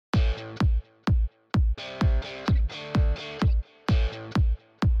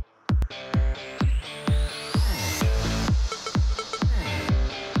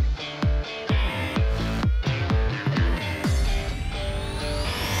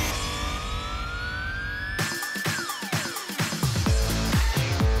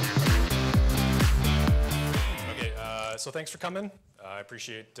So thanks for coming. I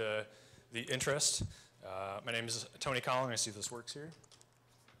appreciate the interest. My name is Tony Collen. I see if this works here.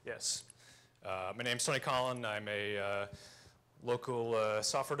 Yes. My name is Tony Collen. I'm a local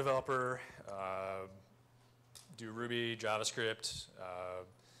software developer. Do Ruby, JavaScript.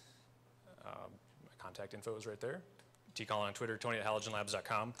 My contact info is right there. tcollen on Twitter,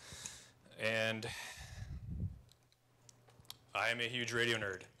 tony@halogenlabs.com. And I am a huge radio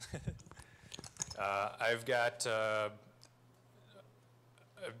nerd. I've got,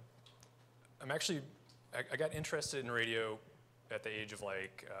 I got interested in radio at the age of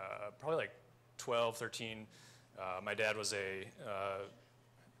like, probably like 12, 13. My dad was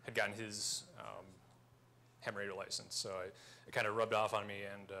had gotten his ham radio license, so it kind of rubbed off on me,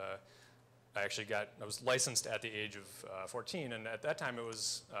 and I was licensed at the age of 14, and at that time it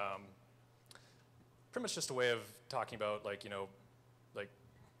was pretty much just a way of talking about, like, you know, like,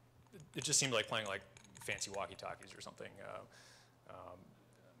 it just seemed like playing like fancy walkie-talkies or something.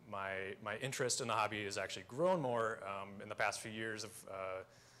 My interest in the hobby has actually grown more in the past few years.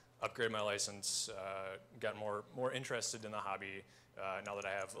 I've upgraded my license, gotten more interested in the hobby now that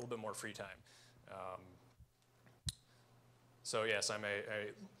I have a little bit more free time. So yes, I'm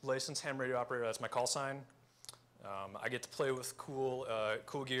a licensed ham radio operator. That's my call sign. I get to play with cool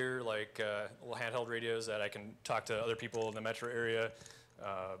gear, like little handheld radios that I can talk to other people in the metro area,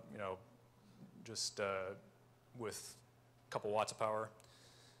 you know, just with a couple watts of power.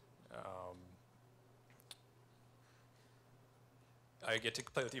 I get to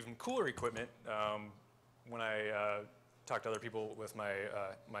play with even cooler equipment when I talk to other people with my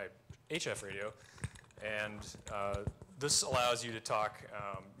HF radio, and this allows you to talk,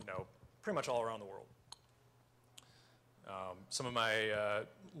 you know, pretty much all around the world. Some of my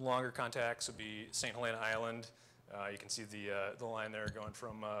longer contacts would be St. Helena Island. You can see the line there going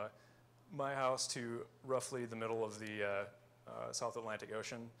from my house to roughly the middle of the South Atlantic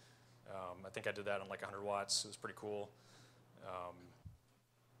Ocean. I think I did that on like 100 watts. It was pretty cool.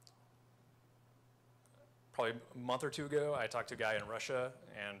 Probably a month or two ago, I talked to a guy in Russia,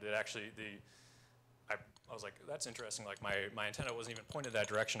 and it actually, I was like, that's interesting. Like my antenna wasn't even pointed that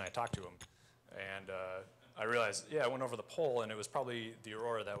direction. I talked to him, and I realized, yeah, I went over the pole, and it was probably the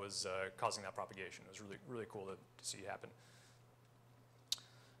aurora that was causing that propagation. It was really cool to see happen.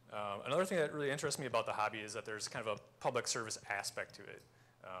 Another thing that really interests me about the hobby is that there's kind of a public service aspect to it.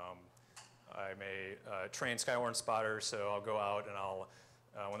 I'm a trained Skywarn spotter, so I'll go out and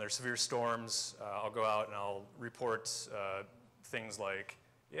when there's severe storms, I'll go out and I'll report things like,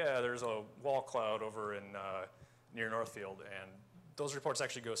 yeah, there's a wall cloud over in near Northfield, and those reports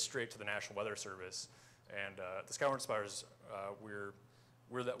actually go straight to the National Weather Service. And the Skywarn spotters, we're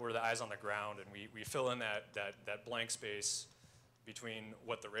the eyes on the ground, and we fill in that blank space between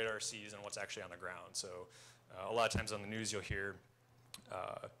what the radar sees and what's actually on the ground. So a lot of times on the news you'll hear,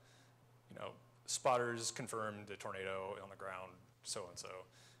 you know, spotters confirmed a tornado on the ground, so-and-so.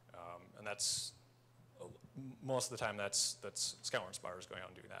 And that's, most of the time that's Skywarn spotters going out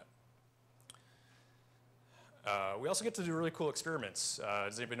and doing that. We also get to do really cool experiments.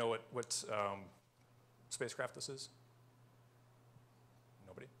 Does anybody know what spacecraft this is?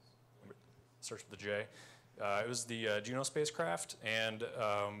 Nobody? Starts with the J. It was the Juno spacecraft, and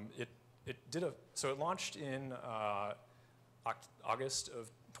so it launched in August of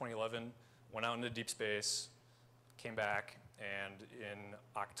 2011, went out into deep space, came back, and in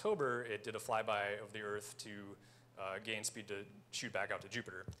October it did a flyby of the Earth to gain speed to shoot back out to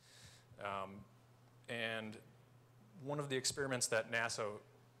Jupiter. And one of the experiments that NASA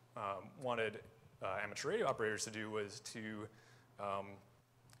wanted amateur radio operators to do was to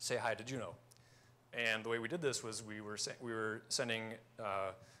say hi to Juno. And the way we did this was we were sending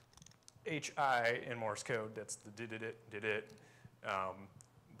HI in Morse code. That's the did it.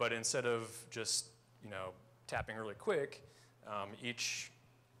 But instead of just, you know, tapping really quick, each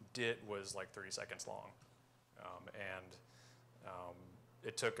dit was like 30 seconds long.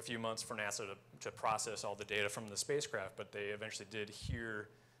 It took a few months for NASA to process all the data from the spacecraft, but they eventually did hear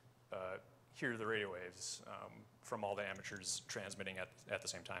the radio waves from all the amateurs transmitting at the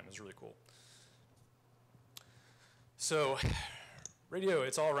same time. It was really cool. So radio,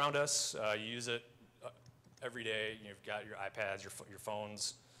 it's all around us. You use it every day. You've got your iPads, your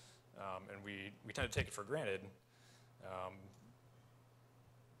phones, and we tend to take it for granted.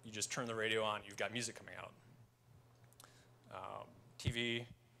 You just turn the radio on, you've got music coming out. TV,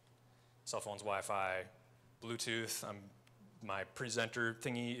 cell phones, Wi-Fi, Bluetooth. My presenter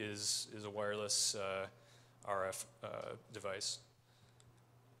thingy is a wireless RF device.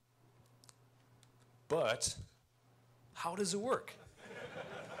 But how does it work?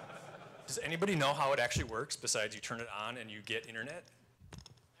 Does anybody know how it actually works besides you turn it on and you get internet?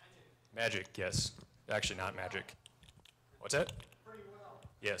 Magic, yes. Actually, not magic. What's that? Pretty well.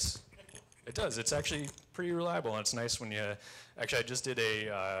 Yes, it does. It's actually pretty reliable, and it's nice when you. Actually, I just did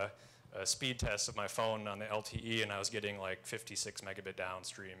a speed test of my phone on the LTE, and I was getting like 56 megabit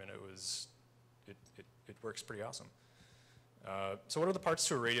downstream, and it works pretty awesome. So what are the parts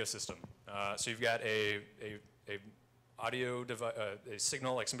to a radio system? So you've got a audio a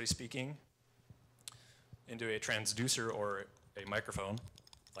signal like somebody speaking into a transducer or a microphone,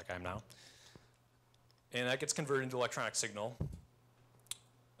 like I am now. And that gets converted into electronic signal.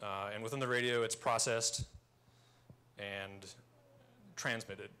 And within the radio, it's processed and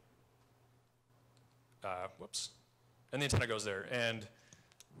transmitted. And the antenna goes there. And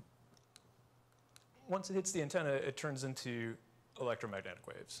once it hits the antenna, it turns into electromagnetic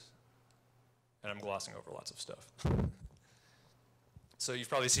waves. And I'm glossing over lots of stuff. So you've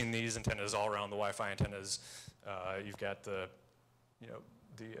probably seen these antennas all around, the Wi-Fi antennas. You've got the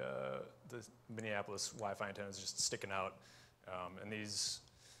Minneapolis Wi-Fi antennas just sticking out. And these,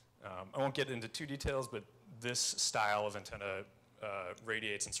 I won't get into too details, but this style of antenna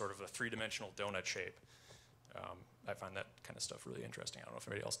radiates in sort of a three-dimensional donut shape. I find that kind of stuff really interesting. I don't know if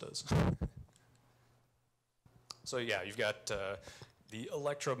anybody else does. So yeah, you've got the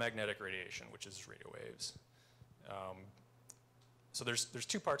electromagnetic radiation, which is radio waves. So there's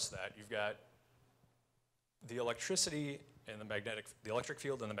two parts to that. You've got the electricity and the electric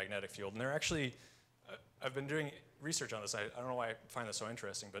field and the magnetic field. And they're actually, I've been doing research on this. I don't know why I find this so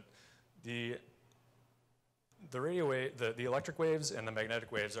interesting, but the radio wave, the electric waves and the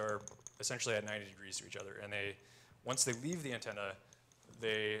magnetic waves are essentially at 90 degrees to each other. And once they leave the antenna,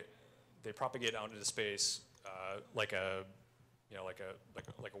 they propagate out into space like a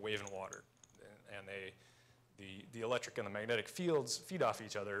wave in water. And the electric and the magnetic fields feed off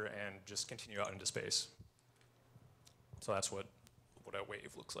each other and just continue out into space. So that's what a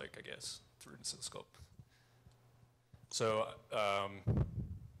wave looks like, I guess, through an oscilloscope. So I'm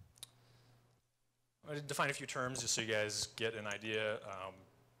going to define a few terms just so you guys get an idea.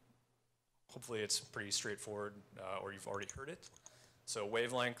 Hopefully it's pretty straightforward, or you've already heard it. So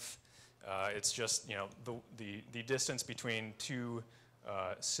wavelength, it's just the distance between two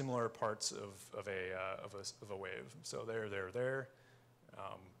similar parts of a wave. So there,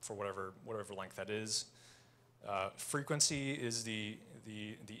 for whatever length that is. Frequency is the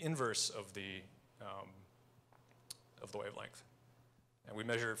inverse of the wavelength, and we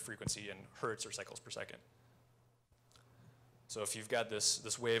measure frequency in hertz or cycles per second. So if you've got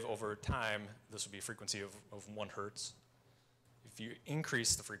this wave over time, this would be a frequency of 1 hertz. If you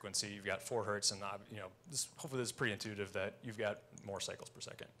increase the frequency, you've got 4 hertz, and hopefully this is pretty intuitive that you've got more cycles per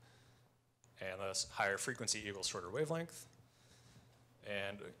second. And thus, higher frequency equals shorter wavelength.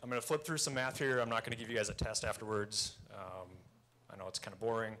 And I'm going to flip through some math here. I'm not going to give you guys a test afterwards. I know it's kind of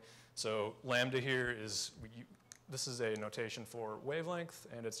boring. So lambda here is, this is a notation for wavelength,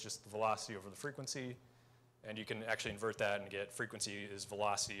 and it's just the velocity over the frequency. And you can actually invert that and get frequency is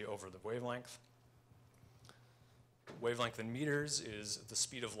velocity over the wavelength. Wavelength in meters is the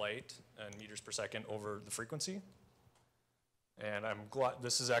speed of light in meters per second over the frequency. And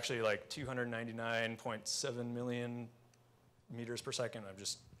this is actually like 299.7 million meters per second. I'm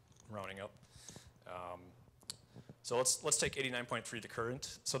just rounding up. So let's take 89.3, the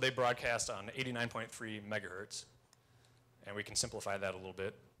current. So they broadcast on 89.3 megahertz. And we can simplify that a little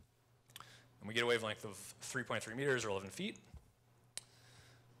bit. And we get a wavelength of 3.3 meters or 11 feet.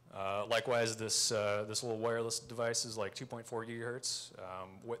 Likewise, this little wireless device is like 2.4 gigahertz.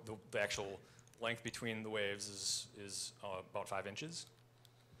 The actual length between the waves is about 5 inches.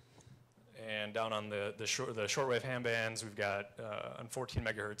 And down on the shortwave ham bands, we've got on 14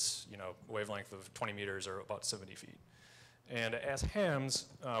 megahertz, wavelength of 20 meters or about 70 feet. And as hams,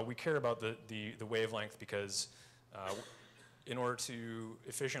 we care about the wavelength because in order to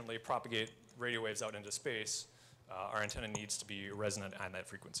efficiently propagate radio waves out into space, our antenna needs to be resonant on that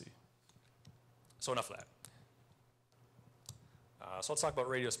frequency. So enough of that. So let's talk about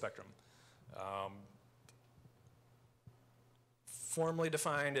radio spectrum. Formally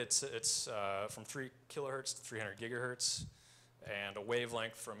defined, it's from 3 kilohertz to 300 gigahertz, and a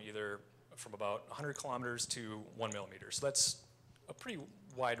wavelength from about 100 kilometers to 1 millimeter. So that's a pretty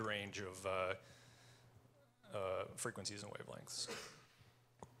wide range of frequencies and wavelengths.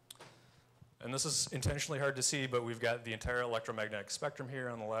 And this is intentionally hard to see, but we've got the entire electromagnetic spectrum here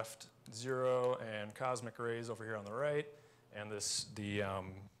on the left, 0, and cosmic rays over here on the right, and the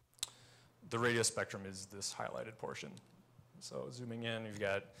radio spectrum is this highlighted portion. So zooming in, you've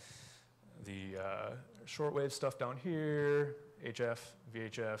got the shortwave stuff down here, HF,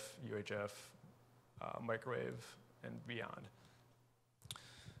 VHF, UHF, microwave, and beyond.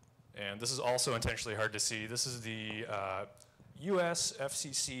 And this is also intentionally hard to see. This is the US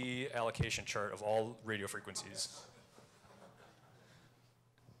FCC allocation chart of all radio frequencies.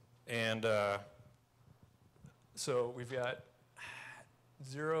 And so we've got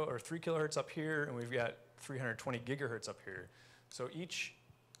 0 or 3 kilohertz up here, and we've got 320 gigahertz up here. So each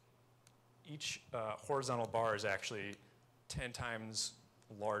horizontal bar is actually 10 times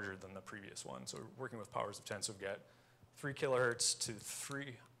larger than the previous one. So we're working with powers of 10. So we've got 3 kilohertz to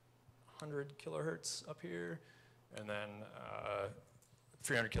 300 kilohertz up here, and then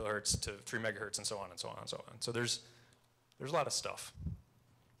 300 kilohertz to 3 megahertz, and so on and so on and so on. So there's a lot of stuff.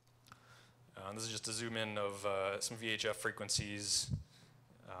 This is just a zoom in of some VHF frequencies.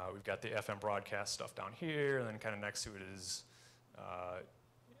 We've got the FM broadcast stuff down here, and then kind of next to it is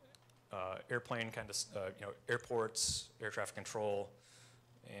airplane kind of, airports, air traffic control.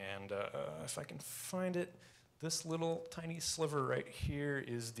 And if I can find it, this little tiny sliver right here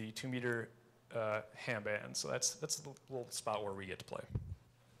is the 2 meter ham band. So that's the little spot where we get to play.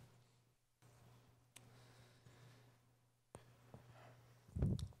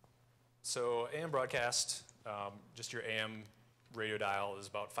 So AM broadcast, just your AM radio dial is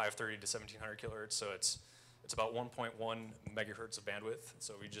about 530 to 1700 kilohertz. So it's about 1.1 megahertz of bandwidth.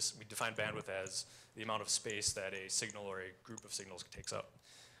 So we define bandwidth as the amount of space that a signal or a group of signals takes up.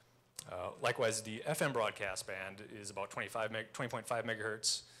 Likewise, the FM broadcast band is about 20.5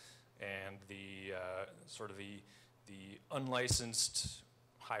 megahertz, and the sort of the unlicensed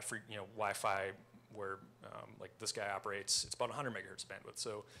high Wi-Fi where like this guy operates, it's about 100 megahertz bandwidth.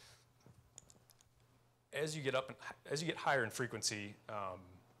 So as you get higher in frequency,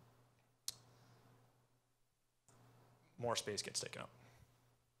 more space gets taken up.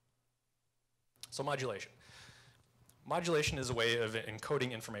 So modulation. Modulation is a way of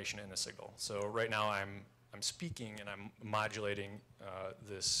encoding information in a signal. So right now I'm speaking and I'm modulating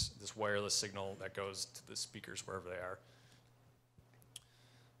this wireless signal that goes to the speakers wherever they are.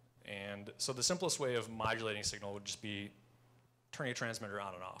 And so the simplest way of modulating a signal would just be turning a transmitter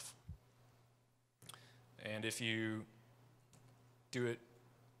on and off. And if you do it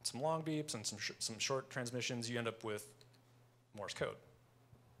some long beeps and some short transmissions, you end up with Morse code.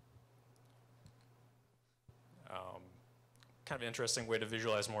 Kind of interesting way to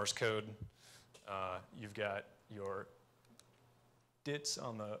visualize Morse code. You've got your dits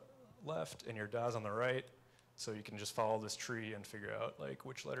on the left and your das on the right, so you can just follow this tree and figure out like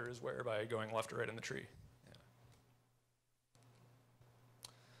which letter is where by going left or right in the tree. Yeah.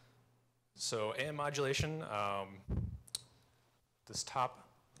 So AM modulation, this top,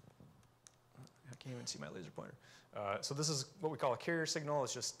 I can't even see my laser pointer. So this is what we call a carrier signal.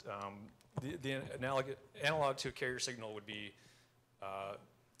 It's just the analog to a carrier signal would be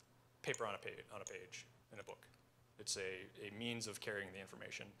paper on a page in a book. It's a means of carrying the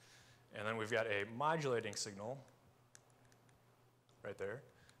information. And then we've got a modulating signal right there,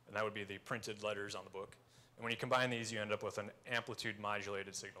 and that would be the printed letters on the book. And when you combine these, you end up with an amplitude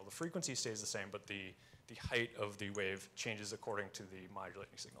modulated signal. The frequency stays the same, but the height of the wave changes according to the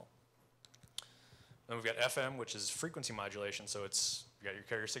modulating signal. Then we've got FM, which is frequency modulation. So you got your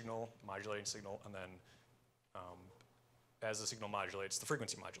carrier signal, modulating signal, and then as the signal modulates, the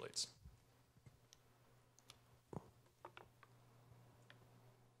frequency modulates.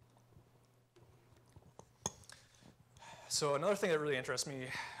 So another thing that really interests me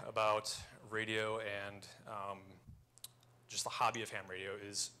about radio and just the hobby of ham radio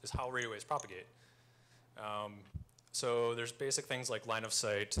is how radio waves propagate. So there's basic things like line of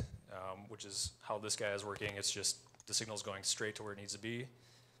sight, which is how this guy is working. It's just the signal's going straight to where it needs to be.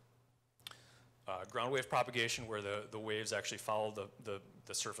 Ground wave propagation, where the waves actually follow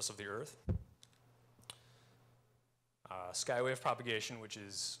the surface of the Earth. Skywave propagation, which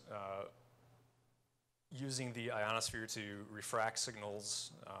is using the ionosphere to refract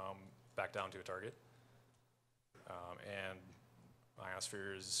signals back down to a target. And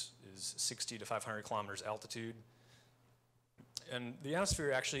ionosphere is 60 to 500 kilometers altitude. And the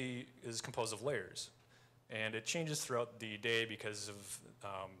ionosphere actually is composed of layers. And it changes throughout the day because of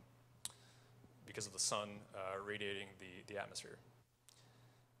the sun radiating the atmosphere.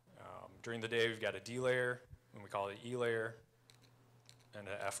 During the day, we've got a D layer, and we call it E layer, and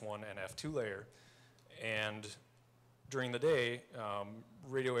an F1 and F2 layer. And during the day,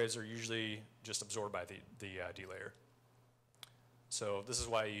 radio waves are usually just absorbed by the D layer. So this is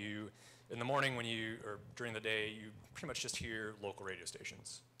why in the morning or during the day, you pretty much just hear local radio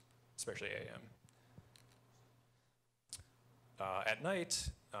stations, especially AM. At night,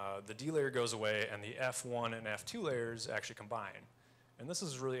 the D layer goes away and the F1 and F2 layers actually combine. And this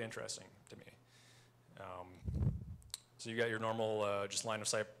is really interesting to me. So you got your normal just line of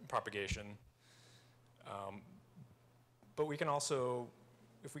sight propagation. But we can also,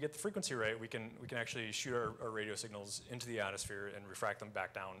 if we get the frequency right, we can actually shoot our radio signals into the ionosphere and refract them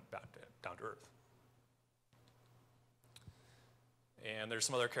back down to Earth. And there's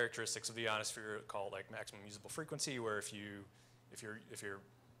some other characteristics of the ionosphere called like maximum usable frequency, where if you're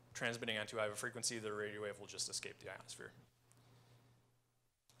transmitting onto a frequency, the radio wave will just escape the ionosphere.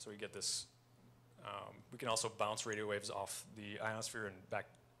 So we get this. We can also bounce radio waves off the ionosphere and back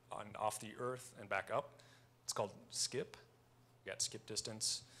off the Earth and back up. It's called skip. We got skip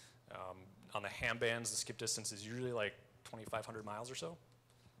distance. On the ham bands, the skip distance is usually like 2,500 miles or so.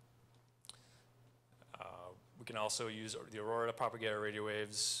 We can also use the aurora to propagate our radio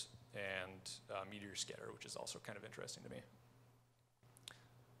waves and meteor scatter, which is also kind of interesting to me.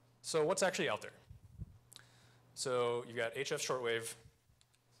 So what's actually out there? So you've got HF shortwave,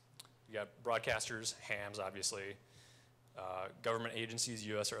 you got broadcasters, hams obviously, government agencies,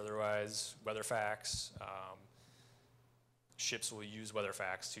 US or otherwise, weatherfax. Ships will use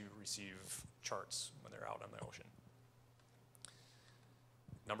weatherfax to receive charts when they're out on the ocean.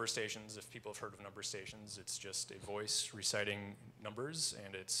 Number stations, if people have heard of number stations, it's just a voice reciting numbers,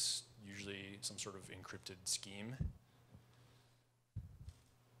 and it's usually some sort of encrypted scheme.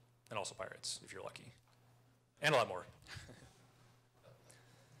 And also pirates, if you're lucky. And a lot more.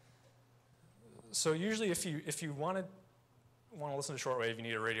 So usually if you want to listen to shortwave, you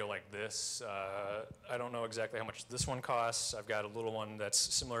need a radio like this. I don't know exactly how much this one costs. I've got a little one that's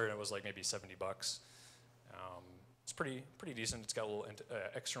similar, and it was like maybe 70 bucks. It's pretty decent. It's got a little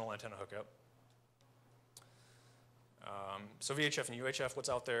external antenna hookup. So VHF and UHF, what's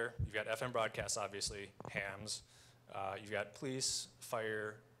out there? You've got FM broadcasts, obviously, hams. You've got police,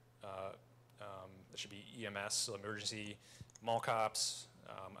 fire, that should be EMS, so emergency, mall cops.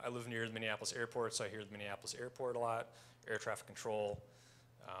 I live near the Minneapolis airport, so I hear the Minneapolis airport a lot. Air traffic control.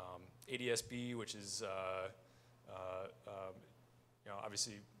 ADSB, which is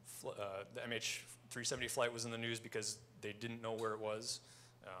obviously the MH370 flight was in the news because they didn't know where it was.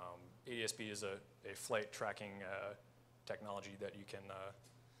 ADSB is a flight tracking technology that you can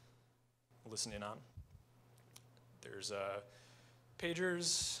listen in on. There's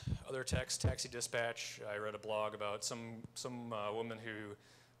pagers, other text, taxi dispatch. I read a blog about some woman who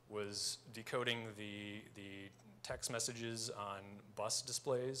was decoding the text messages on bus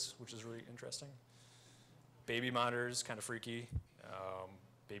displays, which is really interesting. Baby monitors, kind of freaky.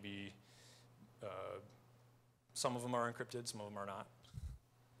 Some of them are encrypted, some of them are not.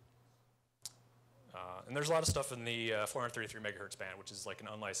 And there's a lot of stuff in the 433 megahertz band, which is like an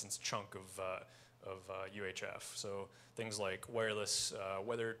unlicensed chunk of UHF. So things like wireless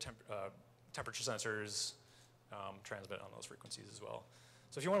weather temperature sensors transmit on those frequencies as well.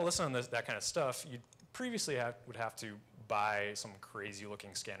 So if you want to listen on that kind of stuff, you previously would have to buy some crazy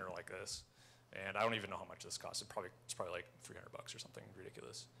looking scanner like this. And I don't even know how much this costs. It's probably like 300 bucks or something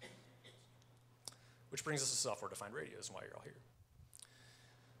ridiculous. Which brings us to software-defined radios and why you're all here.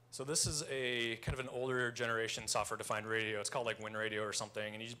 So this is a kind of an older generation software-defined radio. It's called like WinRadio or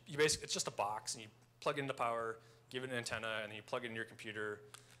something. And you basically, it's just a box, and you plug it into power, give it an antenna, and then you plug it in your computer,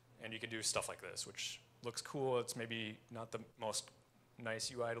 and you can do stuff like this, which looks cool. It's maybe not the most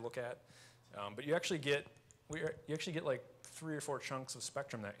nice UI to look at, but you actually get like 3 or 4 chunks of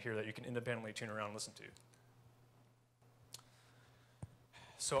spectrum here that you can independently tune around and listen to.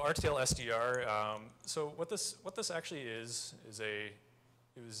 So RTL-SDR. So what this actually is it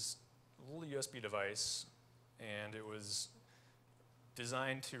was a little USB device, and it was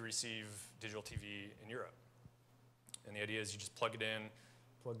designed to receive digital TV in Europe. And the idea is you just plug it in,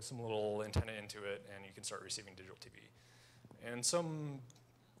 plug some little antenna into it, and you can start receiving digital TV. And some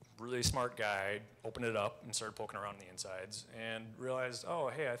really smart guy opened it up and started poking around the insides and realized, oh,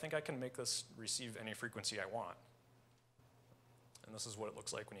 hey, I think I can make this receive any frequency I want. And this is what it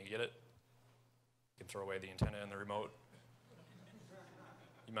looks like when you get it. You can throw away the antenna and the remote.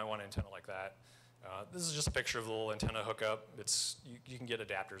 You might want an antenna like that. This is just a picture of the little antenna hookup. You can get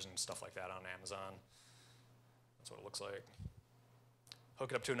adapters and stuff like that on Amazon. That's what it looks like.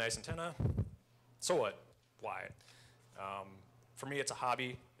 Hook it up to a nice antenna. So what? Why? For me, it's a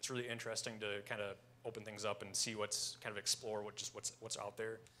hobby. It's really interesting to kind of open things up and see explore what's out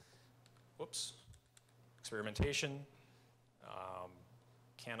there. Whoops. Experimentation.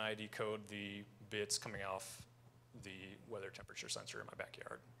 Can I decode the bits coming off the weather temperature sensor in my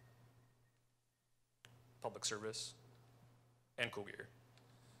backyard? Public service and cool gear.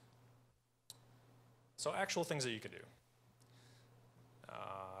 So actual things that you can do.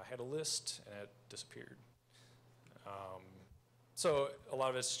 had a list, and it disappeared. So a lot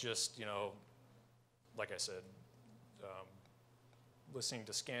of it's just, you know, like I said, listening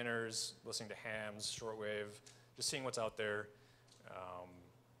to scanners, listening to hams, shortwave, just seeing what's out there.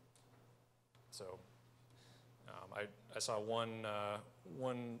 I saw one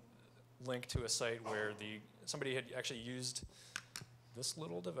link to a site where somebody had actually used this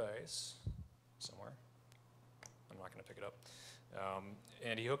little device somewhere. I'm not going to pick it up.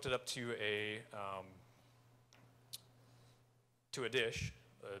 And he hooked it up to a dish,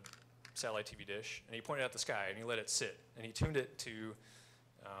 a satellite TV dish, and he pointed at the sky and he let it sit, and he tuned it to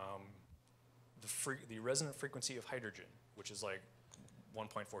the resonant frequency of hydrogen, which is like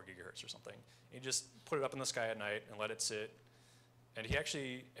 1.4 gigahertz or something. And he just put it up in the sky at night and let it sit. And he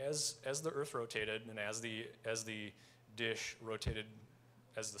actually, as the Earth rotated and as the dish rotated,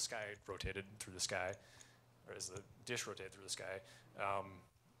 as the sky rotated through the sky, or as the dish rotated through the sky,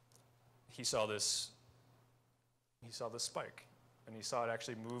 he saw this spike, and he saw it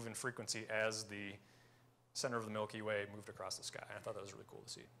actually move in frequency as the center of the Milky Way moved across the sky. And I thought that was really cool to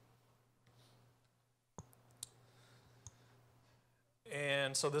see.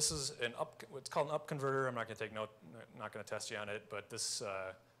 And so this is what's called an up converter. I'm not going to take note, not going to test you on it, but this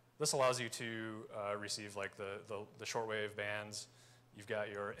allows you to receive like the shortwave bands. You've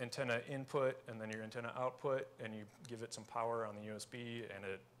got your antenna input and then your antenna output, and you give it some power on the USB, and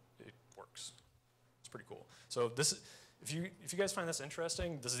it works. It's pretty cool. So this, if you guys find this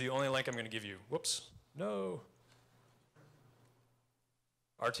interesting, this is the only link I'm going to give you. Whoops, no.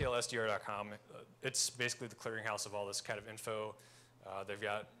 RTL-SDR.com. It's basically the clearinghouse of all this kind of info. They've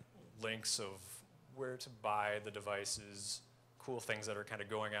got links of where to buy the devices, cool things that are kind of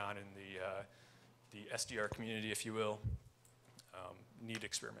going on in the SDR community, if you will. Neat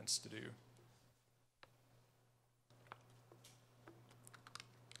experiments to do.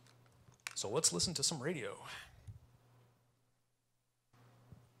 So let's listen to some radio.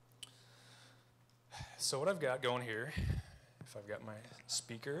 So what I've got going here, if I've got my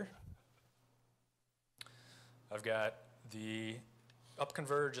speaker, I've got the up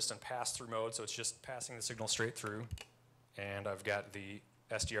converter just in pass-through mode, so it's just passing the signal straight through. And I've got the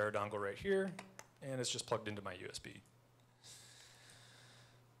SDR dongle right here, and it's just plugged into my USB.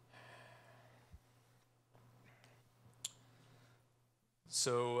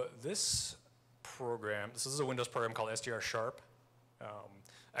 So this is a Windows program called SDR Sharp.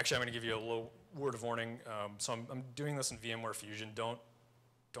 Actually, I'm going to give you a little word of warning. So I'm doing this in VMware Fusion. Don't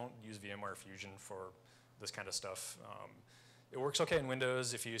use VMware Fusion for this kind of stuff. It works okay in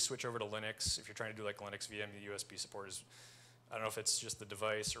Windows. If you switch over to Linux, if you're trying to do like Linux VM, the USB support is, I don't know if it's just the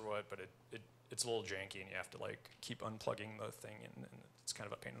device or what, but it's a little janky, and you have to like keep unplugging the thing, and it's kind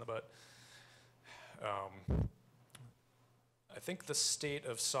of a pain in the butt. I think the state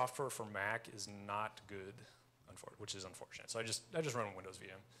of software for Mac is not good, which is unfortunate. So I just run Windows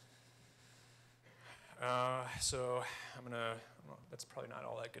VM. So that's probably not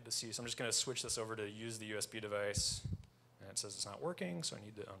all that good to see. So I'm just gonna switch this over to use the USB device. And it says it's not working, so I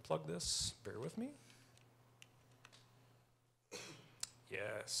need to unplug this. Bear with me.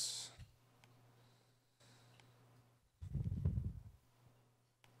 Yes.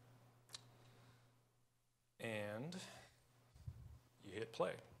 And you hit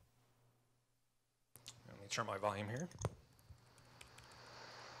play. Let me turn my volume here.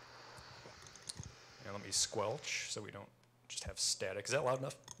 And let me squelch so we don't just have static. Is that loud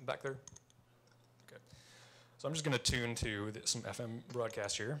enough back there? Okay. So I'm just going to tune to some FM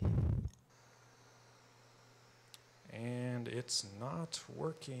broadcast here. And it's not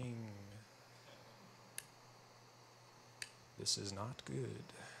working. This is not good.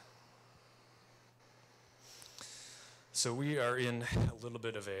 So we are in a little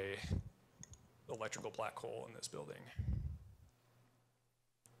bit of a electrical black hole in this building.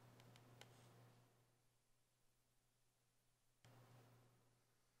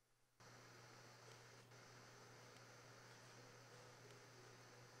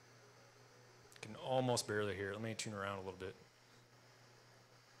 Can almost barely hear it. Let me tune around a little bit.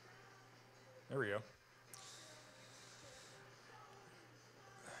 There we go.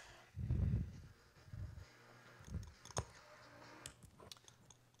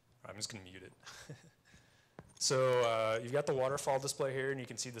 I'm just going to mute it. So you've got the waterfall display here, and you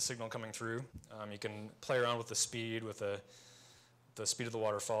can see the signal coming through. You can play around with the speed, with the speed of the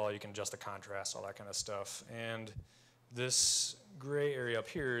waterfall. You can adjust the contrast, all that kind of stuff. And this gray area up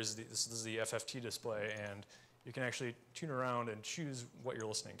here is this is the FFT display, and you can actually tune around and choose what you're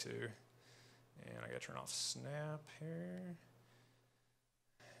listening to. And I got to turn off snap here.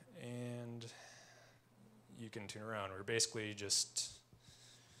 And you can tune around. We're basically just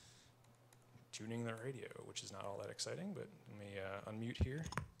tuning the radio, which is not all that exciting, but let me unmute here.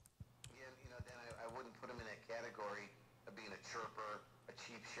 Yeah, Dan, I wouldn't put him in that category of being a chirper, a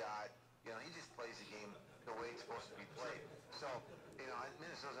cheap shot. He just plays the game the way it's supposed to be played. So,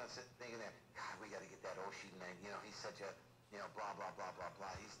 Minnesota's not thinking that, God, we got to get that Oshie tonight. He's such a, blah, blah, blah, blah, blah.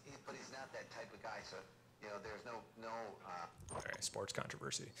 But he's not that type of guy. So, there's no. All right, sports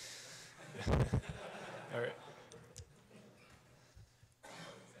controversy. All right.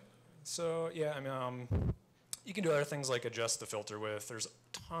 So, yeah, you can do other things like adjust the filter width. There's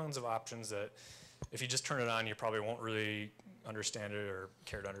tons of options that if you just turn it on, you probably won't really understand it or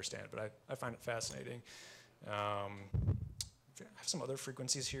care to understand, but I find it fascinating. I have some other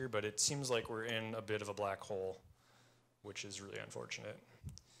frequencies here, but it seems like we're in a bit of a black hole, which is really unfortunate.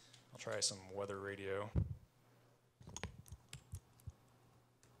 I'll try some weather radio.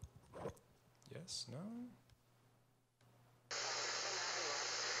 Yes, no?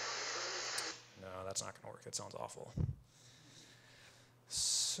 No, that's not gonna work. That sounds awful.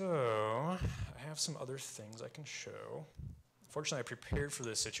 So, I have some other things I can show. Fortunately, I prepared for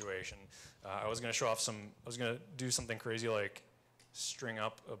this situation. I was gonna do something crazy like string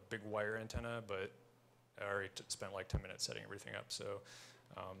up a big wire antenna, but I already spent like 10 minutes setting everything up. So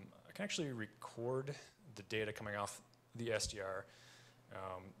I can actually record the data coming off the SDR.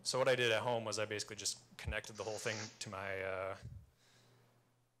 So what I did at home was I basically just connected the whole thing to my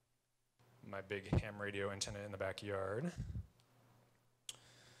big ham radio antenna in the backyard.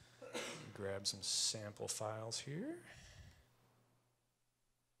 Grab some sample files here.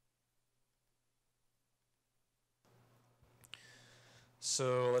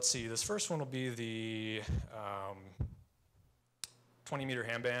 So let's see, this first one will be the 20 meter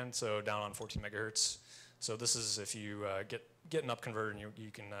ham band, so down on 14 megahertz. So this is if you get an up converter and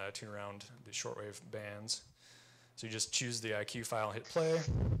you can tune around the shortwave bands. So you just choose the IQ file, hit play,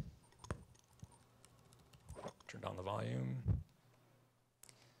 turn down the volume.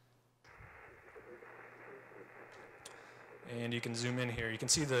 And you can zoom in here. You can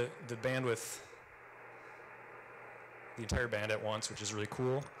see the bandwidth, the entire band at once, which is really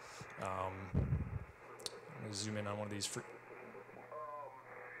cool. I'm going to zoom in on one of these. Eliminate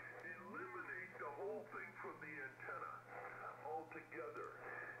the whole thing from the antenna altogether.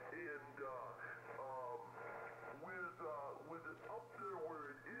 And with it up there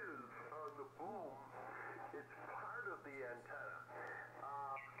where it is on the boom, it's part of the antenna.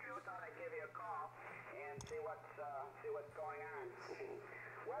 I thought I'd give you a call and see what's going on.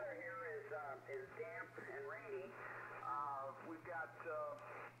 Weather here is damp and rainy. We've got.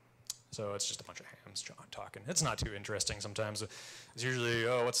 So it's just a bunch of hams talking. It's not too interesting sometimes. It's usually,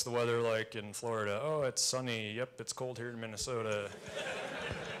 oh, what's the weather like in Florida? Oh, it's sunny. Yep, it's cold here in Minnesota.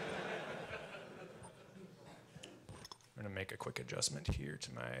 I'm going to make a quick adjustment here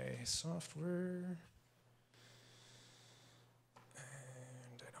to my software.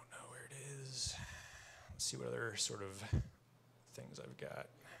 And I don't know where it is. Let's see what other sort of things I've got.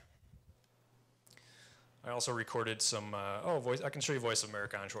 I also recorded some, I can show you Voice of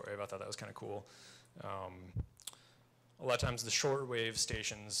America on shortwave. I thought that was kind of cool. A lot of times the shortwave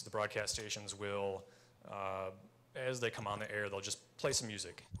stations, the broadcast stations will, as they come on the air, they'll just play some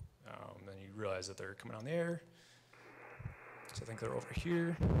music. Then you realize that they're coming on the air. So I think they're over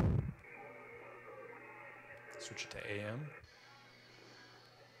here. Switch it to AM.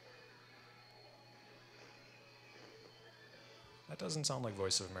 That doesn't sound like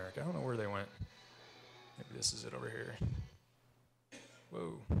Voice of America. I don't know where they went. Maybe this is it over here.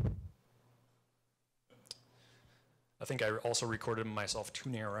 Whoa. I think I also recorded myself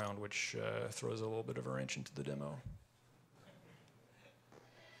tuning around, which throws a little bit of a wrench into the demo.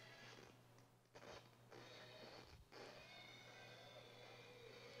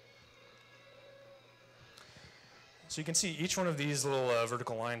 So you can see each one of these little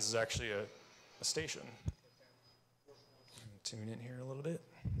vertical lines is actually a station. Tune in here a little bit.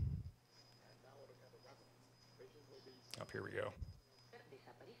 Up here we go.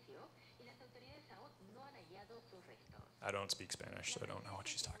 I don't speak Spanish, so I don't know what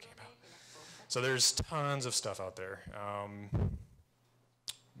she's talking about. So there's tons of stuff out there. Let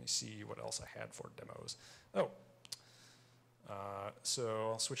me see what else I had for demos. Oh,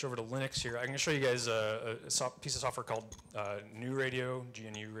 so I'll switch over to Linux here. I'm going to show you guys a piece of software called GNU Radio,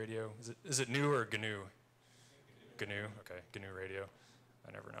 GNU Radio. Is it GNU or GNU? GNU, okay, GNU Radio.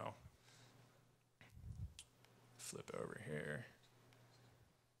 I never know. Flip over here.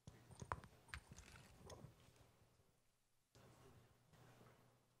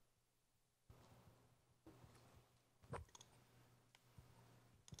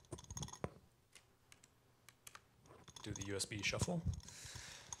 Do the USB shuffle.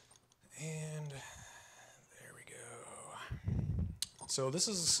 And there we go. So this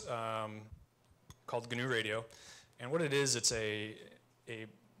is called GNU Radio. And what it is, it's a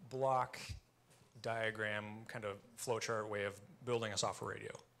block diagram kind of flowchart way of building a software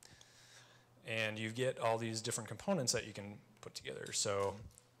radio. And you get all these different components that you can put together. So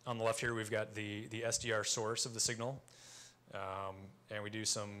on the left here, we've got the SDR source of the signal. And we do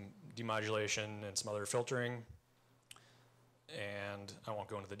some demodulation and some other filtering. And I won't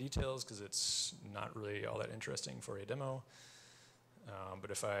go into the details because it's not really all that interesting for a demo.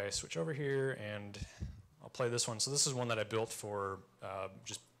 But if I switch over here and I'll play this one. So this is one that I built for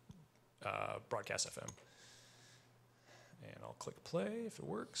just broadcast FM. And I'll click play if it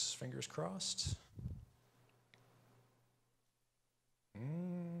works, fingers crossed.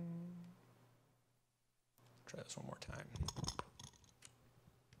 Try this one more time.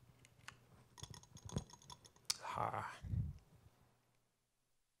 Ha.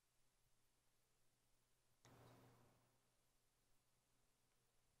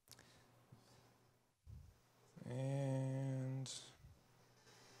 And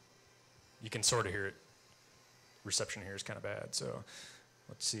you can sort of hear it. Reception here is kind of bad, so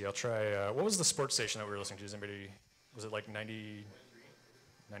let's see. I'll try. What was the sports station that we were listening to? Is anybody? Was it like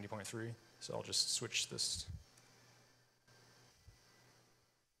 90.3? So I'll just switch this.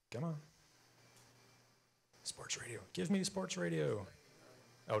 Come on. Sports radio. Give me sports radio.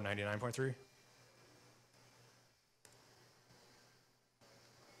 Oh, 99.3.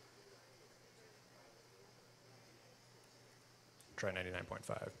 Try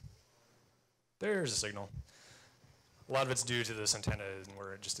 99.5. There's a signal. A lot of it's due to this antenna, and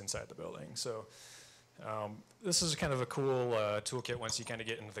we're just inside the building. So this is kind of a cool toolkit once you kind of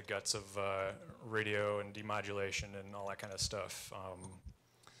get into the guts of radio and demodulation and all that kind of stuff.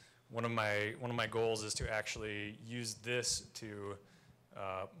 One of my goals is to actually use this to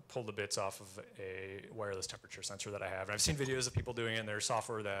pull the bits off of a wireless temperature sensor that I have. And I've seen videos of people doing it, and there's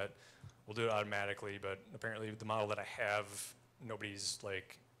software that will do it automatically, but apparently the model that I have, nobody's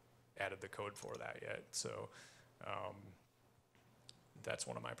like added the code for that yet. So that's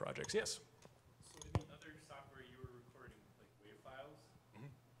one of my projects. Yes? So in the other software you were recording like wave files,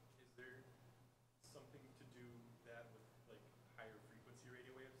 is there something to do that with like higher frequency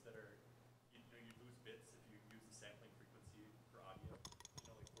radio waves that are, you know, you lose bits if you use the sampling frequency for audio, you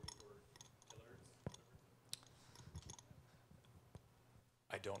know, like 44 kilohertz?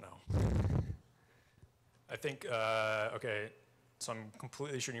 I don't know. I think, okay, so I'm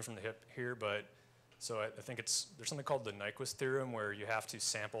completely shooting from the hip here, but so I think there's something called the Nyquist theorem where you have to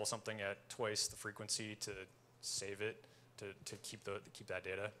sample something at twice the frequency to save it, to keep that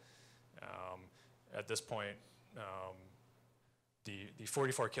data. At this point, the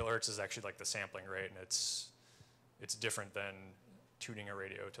 44 kilohertz is actually like the sampling rate, and it's different than tuning a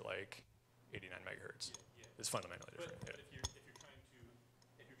radio to like 89 megahertz. Yeah. It's fundamentally different. But Yeah.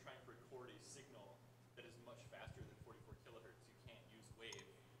 if you're trying to record a signal that is much faster than 44 kilohertz, you can't use wave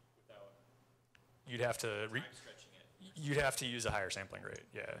without You'd have to time stretching it. you'd have to use a higher sampling rate.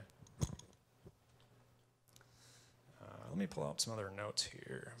 Yeah. Let me pull out some other notes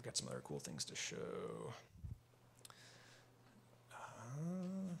here. I've got some other cool things to show.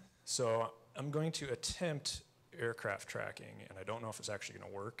 So I'm going to attempt aircraft tracking, and I don't know if it's actually going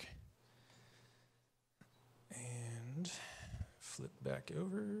to work. And flip back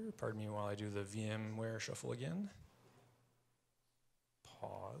over. Pardon me while I do the VMware shuffle again.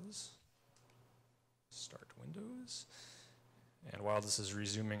 Pause. Start Windows. And while this is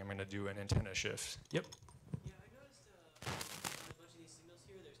resuming, I'm going to do an antenna shift. Yep. Yeah, I noticed on a bunch of these signals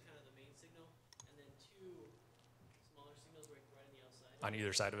here, there's kind of the main signal, and then two smaller signals right on the outside. On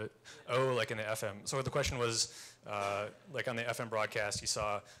either side of it? Yeah. Oh, like in the FM. So the question was, like on the FM broadcast, you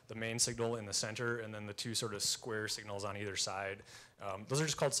saw the main signal in the center and then the two sort of square signals on either side. Those are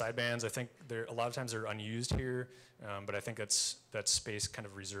just called sidebands. I think a lot of times they're unused here, but I think that's space kind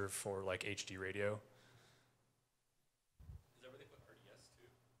of reserved for like HD radio. Is that where they put RDS too?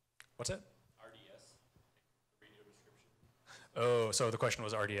 What's that? RDS, radio description. Oh, so the question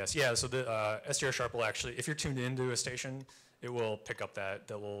was RDS. Yeah, so the SDR Sharp will actually, if you're tuned into a station, it will pick up that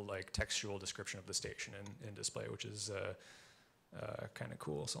little like textual description of the station in display, which is kind of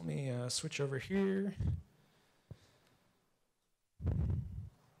cool. So let me switch over here.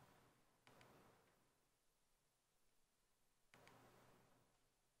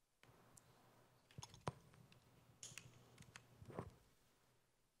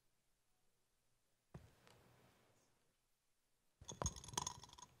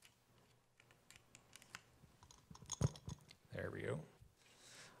 There we go.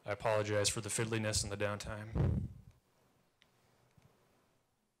 I apologize for the fiddliness and the downtime.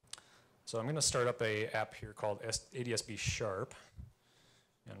 So I'm going to start up a app here called ADSB Sharp.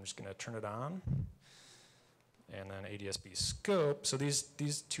 And I'm just going to turn it on. And then ADSB Scope. So these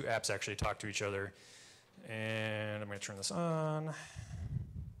two apps actually talk to each other. And I'm going to turn this on.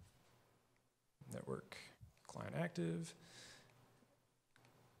 Network client active.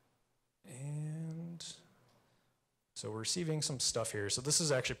 And so we're receiving some stuff here. So this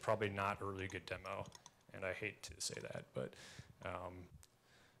is actually probably not a really good demo, and I hate to say that, but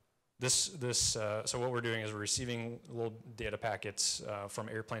so what we're doing is we're receiving little data packets from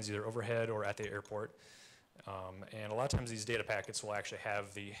airplanes either overhead or at the airport. And a lot of times these data packets will actually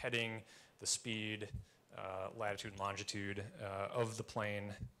have the heading, the speed, latitude and longitude of the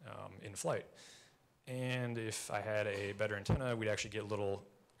plane in flight. And if I had a better antenna, we'd actually get little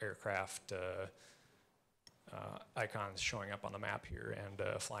aircraft icons showing up on the map here and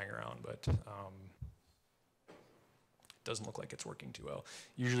flying around, but it doesn't look like it's working too well.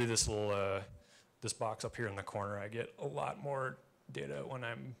 Usually this box up here in the corner, I get a lot more data when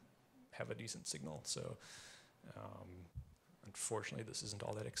I have a decent signal. So unfortunately, this isn't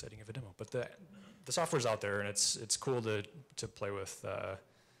all that exciting of a demo. But the software's out there, and it's cool to play with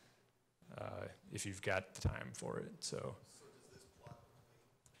if you've got the time for it. So does this plot?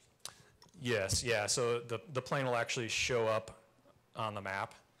 Yes, yeah. So the plane will actually show up on the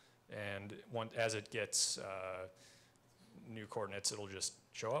map, and as it gets new coordinates, it'll just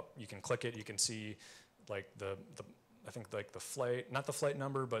show up. You can click it. You can see like I think like the flight, not the flight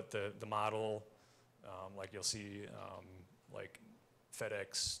number, but the model. Like you'll see like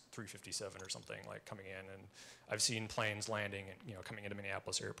FedEx 357 or something like coming in, and I've seen planes landing and coming into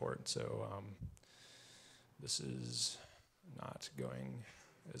Minneapolis airport. So this is not going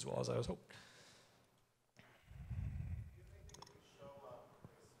as well as I was hoping.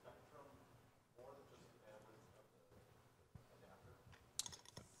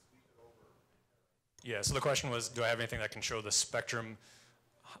 Yeah, so the question was, do I have anything that can show the spectrum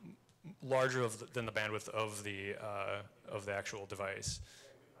larger than the bandwidth of the actual device?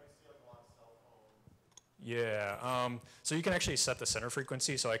 Yeah, so you can actually set the center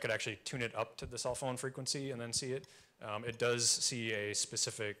frequency, so I could actually tune it up to the cell phone frequency and then see it. It does see a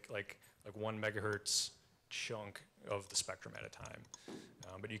specific, like 1 megahertz chunk of the spectrum at a time.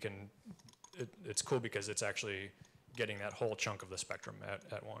 But you can, it's cool because it's actually getting that whole chunk of the spectrum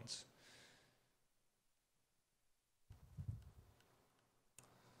at once.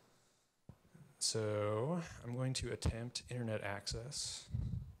 So I'm going to attempt internet access.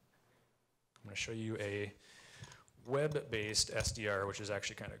 I'm going to show you a web-based SDR, which is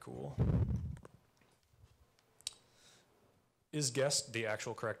actually kind of cool. Is guest the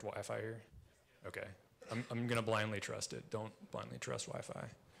actual correct Wi-Fi here? Okay. I'm going to blindly trust it. Don't blindly trust Wi-Fi.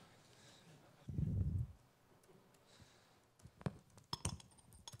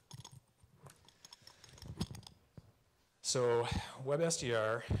 So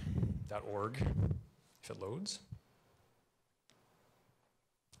websdr.org, if it loads,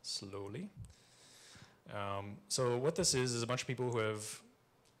 slowly. So what this is a bunch of people who have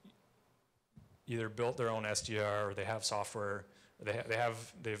either built their own SDR or they have software, or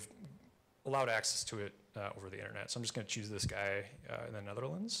they've allowed access to it over the internet. So I'm just going to choose this guy in the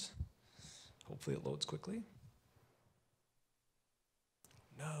Netherlands. Hopefully it loads quickly.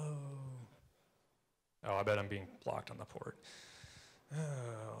 No. Oh, I bet I'm being blocked on the port.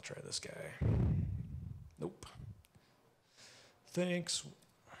 I'll try this guy. Nope. Thanks.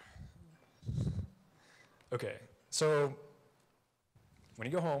 Okay, so when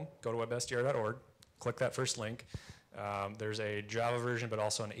you go home, go to websdr.org, click that first link. There's a Java version, but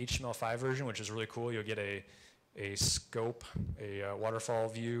also an HTML5 version, which is really cool. You'll get a scope, a waterfall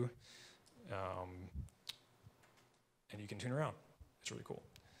view, and you can tune around. It's really cool.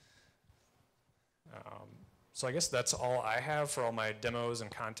 So I guess that's all I have for all my demos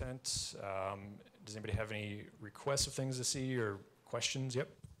and content. Does anybody have any requests of things to see or questions? Yep.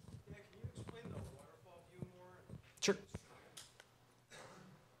 Yeah, can you explain the waterfall view more? Sure.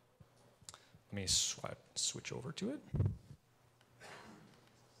 Let me switch over to it.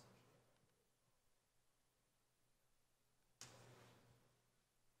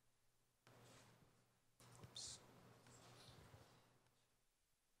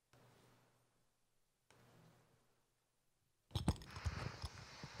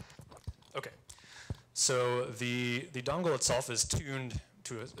 Okay, so the dongle itself is tuned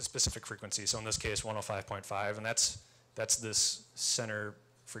to a specific frequency. So in this case, 105.5, and that's this center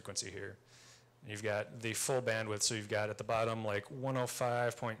frequency here. And you've got the full bandwidth, so you've got at the bottom like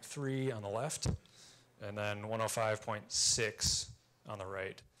 105.3 on the left, and then 105.6 on the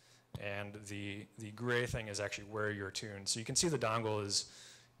right. And the gray thing is actually where you're tuned. So you can see the dongle is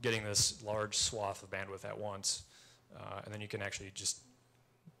getting this large swath of bandwidth at once, and then you can actually just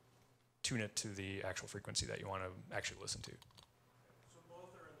tune it to the actual frequency that you want to actually listen to. So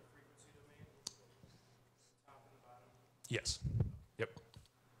both are in the frequency domain, the top and the bottom? Yes. Yep. The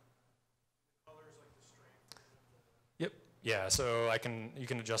colors like the strength? Yep. Yeah, so you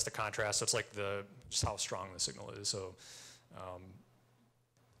can adjust the contrast. So it's like just how strong the signal is. So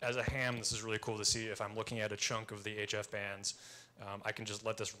as a ham, this is really cool to see. If I'm looking at a chunk of the HF bands, I can just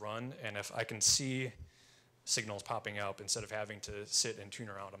let this run, and if I can see signals popping up instead of having to sit and tune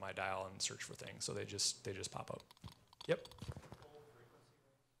around on my dial and search for things, so they just pop up. Yep.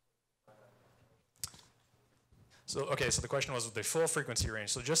 So okay, so the question was the full frequency range.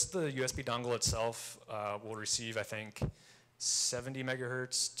 So just the USB dongle itself will receive, I think, 70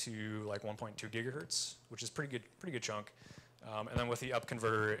 megahertz to like 1.2 gigahertz, which is pretty good chunk. And then with the up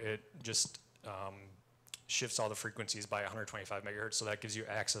converter, it just shifts all the frequencies by 125 megahertz, so that gives you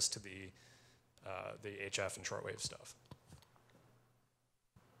access to the HF and shortwave stuff.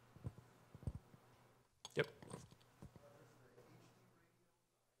 Yep.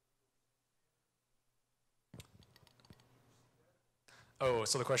 Oh,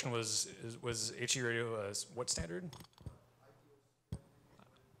 so the question was HD radio what standard?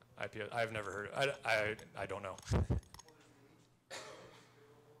 IPO. I've never heard of it. I don't know.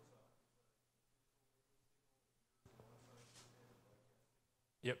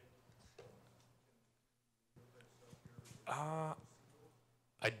 Yep.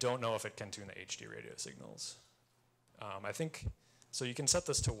 I don't know if it can tune the HD radio signals. I think, so you can set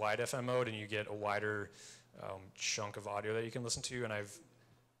this to wide FM mode and you get a wider chunk of audio that you can listen to, and I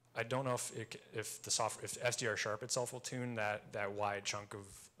don't know if SDR Sharp itself will tune that wide chunk of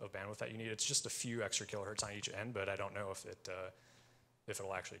bandwidth that you need. It's just a few extra kilohertz on each end, but I don't know if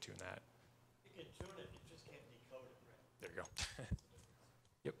it'll actually tune that. You can tune it, you just can't decode it, right? There you go.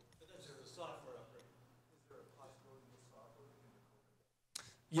 Yep. But then there's a software upgrade. Is there a possibility with software?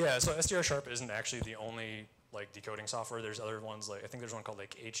 Yeah, so SDR Sharp isn't actually the only like decoding software. There's other ones, like I think there's one called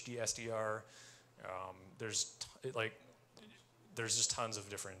like HD-SDR. There's just tons of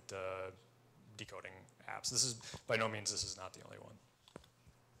different decoding apps. This is by no means this is not the only one.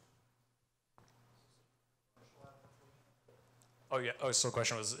 Oh yeah. Oh, so the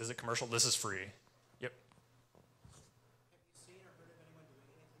question was, is it commercial? This is free. Yep. Have you seen or heard of anyone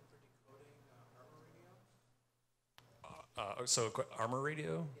doing anything for decoding Armor radio? So Armor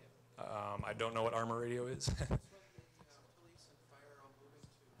radio? Yeah. I don't know what Armor radio is. That's what the police and fire are moving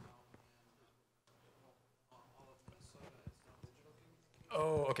to now, and all of Minnesota is now digital communication.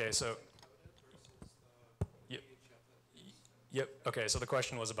 Oh, okay. So. Encoded versus the Yep. VHF that we used. Yep. Okay. So the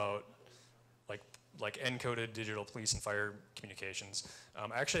question was about like encoded digital police and fire communications.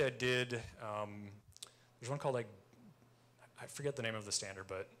 Actually, I did. There's one called I forget the name of the standard,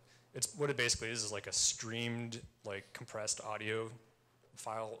 but it's what it basically is like a streamed like compressed audio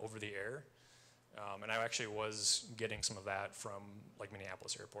file over the air. And I actually was getting some of that from like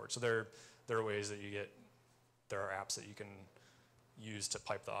Minneapolis Airport. So there are ways that there are apps that you can use to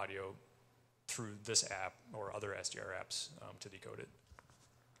pipe the audio through this app or other SDR apps to decode it.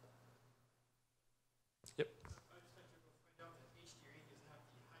 Yep. I just had to go find out that HD radios have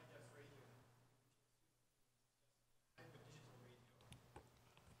the high def radio, which is digital radio.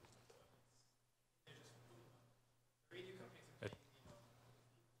 They're just the radio companies are paying,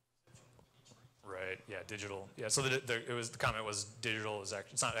 Right. Yeah. Digital. Yeah. So the comment was digital is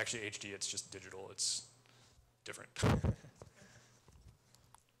actually, it's not actually HD. It's just digital. It's different. Yep.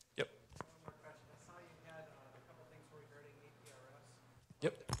 One more question. I saw you had a couple things regarding APRS.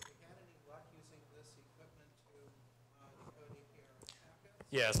 Yep. Have you had any luck using this equipment to decode APRS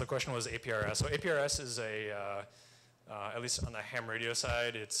packets? Yeah. So the question was APRS. So APRS is at least on the ham radio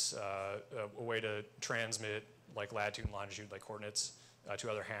side, it's a way to transmit like latitude and longitude, like coordinates,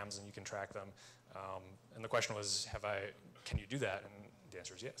 to other hams, and you can track them. And the question was, can you do that? And the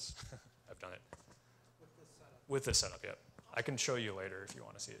answer is yes. I've done it. With this setup? With this setup, yep. I can show you later if you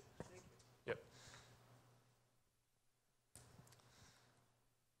want to see it. Thank you. Yep.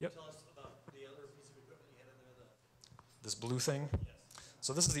 Yep. Tell us about the other piece of equipment you had in there, This blue thing. yes.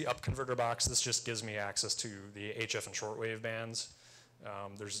 So this is the up converter box. This just gives me access to the HF and shortwave bands.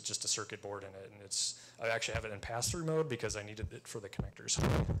 There's just a circuit board in it, and I actually have it in pass-through mode because I needed it for the connectors. What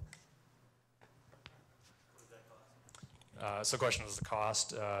does that cost? So the question was the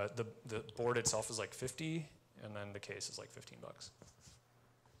cost. The board itself is like 50, and then the case is like $15.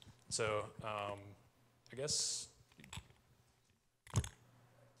 So I guess. Can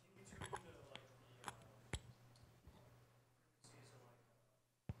you tune into like the frequencies of like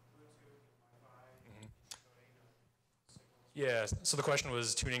Bluetooth and Wi-Fi decoding of signals Yeah, so the question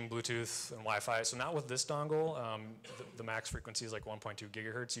was tuning Bluetooth and Wi-Fi. So not with this dongle. The max frequency is like 1.2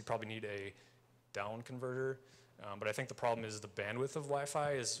 gigahertz. You'd probably need a down converter. But I think the problem is the bandwidth of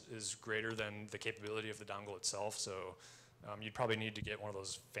Wi-Fi is greater than the capability of the dongle itself. So you'd probably need to get one of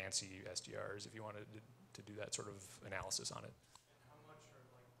those fancy SDRs if you wanted to do that sort of analysis on it. And how much are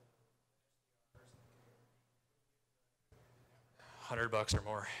like the SDRs? $100 or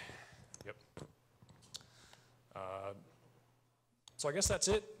more. Yep. So I guess that's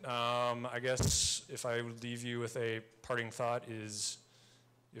it. I guess if I would leave you with a parting thought is,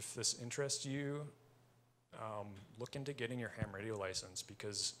 if this interests you, look into getting your ham radio license,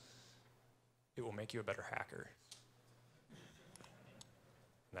 because it will make you a better hacker.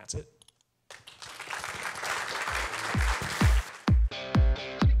 And that's it.